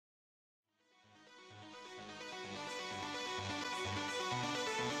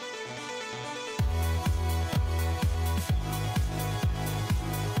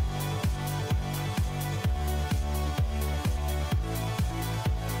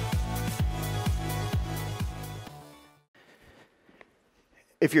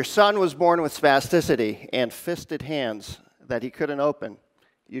If your son was born with spasticity and fisted hands that he couldn't open,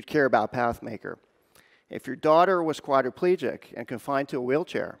 you'd care about PathMaker. If your daughter was quadriplegic and confined to a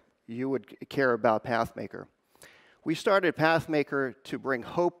wheelchair, you would care about PathMaker. We started PathMaker to bring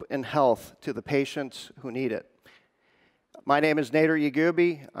hope and health to the patients who need it. My name is Nader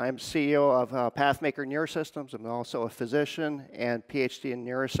Yaghoubi. I'm CEO of PathMaker Neurosystems. I'm also a physician and PhD in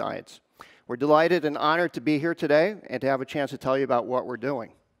neuroscience. We're delighted and honored to be here today and to have a chance to tell you about what we're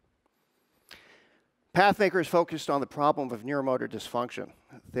doing. PathMaker is focused on the problem of neuromotor dysfunction.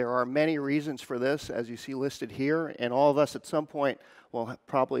 There are many reasons for this, as you see listed here, and all of us at some point will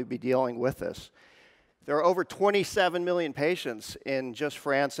probably be dealing with this. There are over 27 million patients in just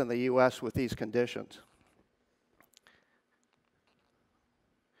France and the US with these conditions.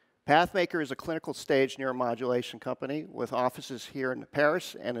 PathMaker is a clinical stage neuromodulation company with offices here in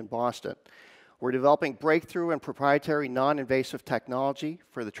Paris and in Boston. We're developing breakthrough and proprietary non-invasive technology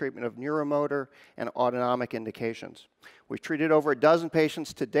for the treatment of neuromotor and autonomic indications. We've treated over a dozen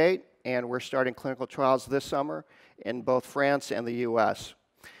patients to date, and we're starting clinical trials this summer in both France and the US.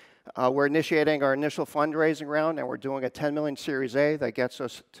 We're initiating our initial fundraising round, and we're doing a 10 million Series A that gets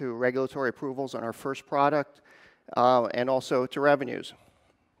us to regulatory approvals on our first product and also to revenues.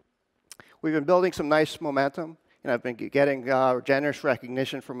 We've been building some nice momentum, and I've been getting generous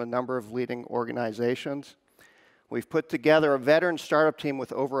recognition from a number of leading organizations. We've put together a veteran startup team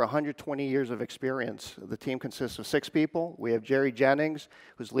with over 120 years of experience. The team consists of 6 people. We have Jerry Jennings,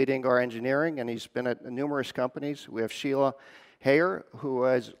 who's leading our engineering, and he's been at numerous companies. We have Sheila Hayer, who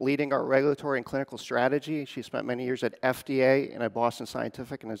is leading our regulatory and clinical strategy. She spent many years at FDA and at Boston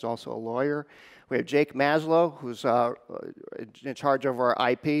Scientific and is also a lawyer. We have Jake Maslow, who's in charge of our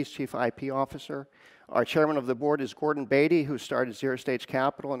IPs, Chief IP Officer. Our chairman of the board is Gordon Beatty, who started Zero Stage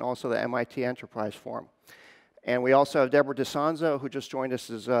Capital and also the MIT Enterprise Forum. And we also have Deborah DeSanzo, who just joined us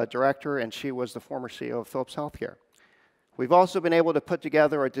as director, and she was the former CEO of Philips Healthcare. We've also been able to put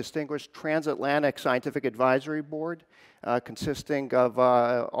together a distinguished transatlantic scientific advisory board consisting of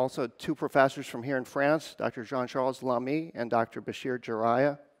also 2 professors from here in France, Dr. Jean-Charles Lamy and Dr. Bashir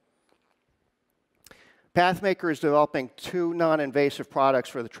Jaraya. PathMaker is developing 2 non-invasive products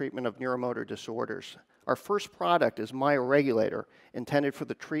for the treatment of neuromotor disorders. Our first product is MyoRegulator, intended for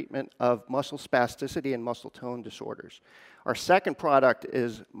the treatment of muscle spasticity and muscle tone disorders. Our second product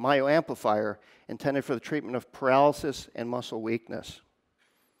is MyoAmplifier, intended for the treatment of paralysis and muscle weakness.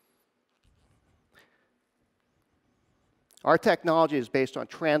 Our technology is based on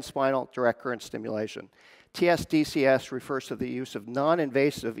transspinal direct current stimulation. TSDCS refers to the use of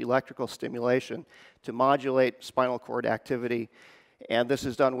non-invasive electrical stimulation to modulate spinal cord activity, and this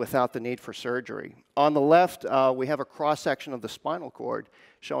is done without the need for surgery. On the left, we have a cross-section of the spinal cord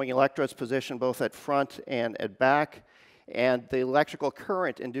showing electrodes positioned both at front and at back, and the electrical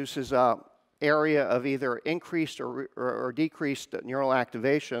current induces an area of either increased or decreased neural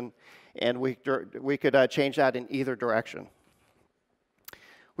activation, and we could change that in either direction.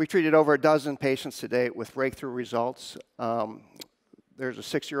 We treated over a dozen patients to date with breakthrough results. There's a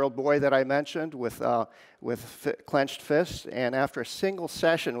 6-year-old boy that I mentioned with clenched fists, and after a single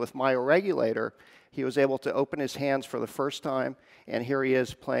session with MyoRegulator, he was able to open his hands for the first time, and here he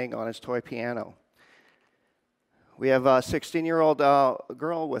is playing on his toy piano. We have a 16-year-old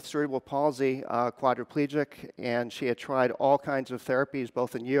girl with cerebral palsy, quadriplegic, and she had tried all kinds of therapies,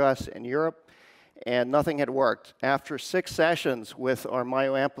 both in US and Europe, and nothing had worked. After 6 sessions with our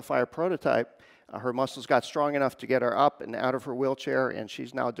MyoAmplifier prototype, her muscles got strong enough to get her up and out of her wheelchair, and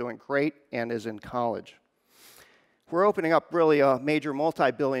she's now doing great and is in college. We're opening up really a major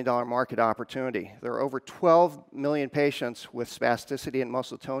multi-billion-dollar market opportunity. There are over 12 million patients with spasticity and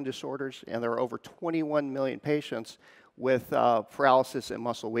muscle tone disorders, and there are over 21 million patients with paralysis and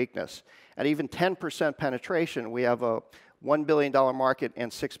muscle weakness. At even 10% penetration, we have a $1 billion market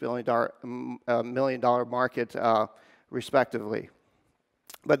and $6 million market, respectively.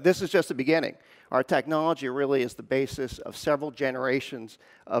 But this is just the beginning. Our technology really is the basis of several generations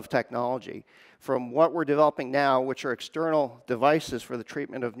of technology. From what we're developing now, which are external devices for the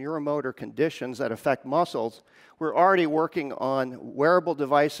treatment of neuromotor conditions that affect muscles, we're already working on wearable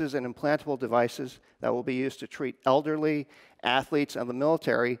devices and implantable devices that will be used to treat elderly, athletes, and the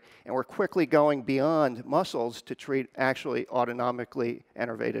military, and we're quickly going beyond muscles to treat actually autonomically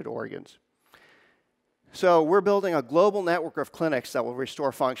innervated organs. So we're building a global network of clinics that will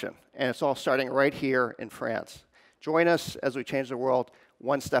restore function, and it's all starting right here in France. Join us as we change the world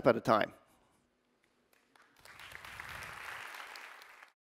one step at a time.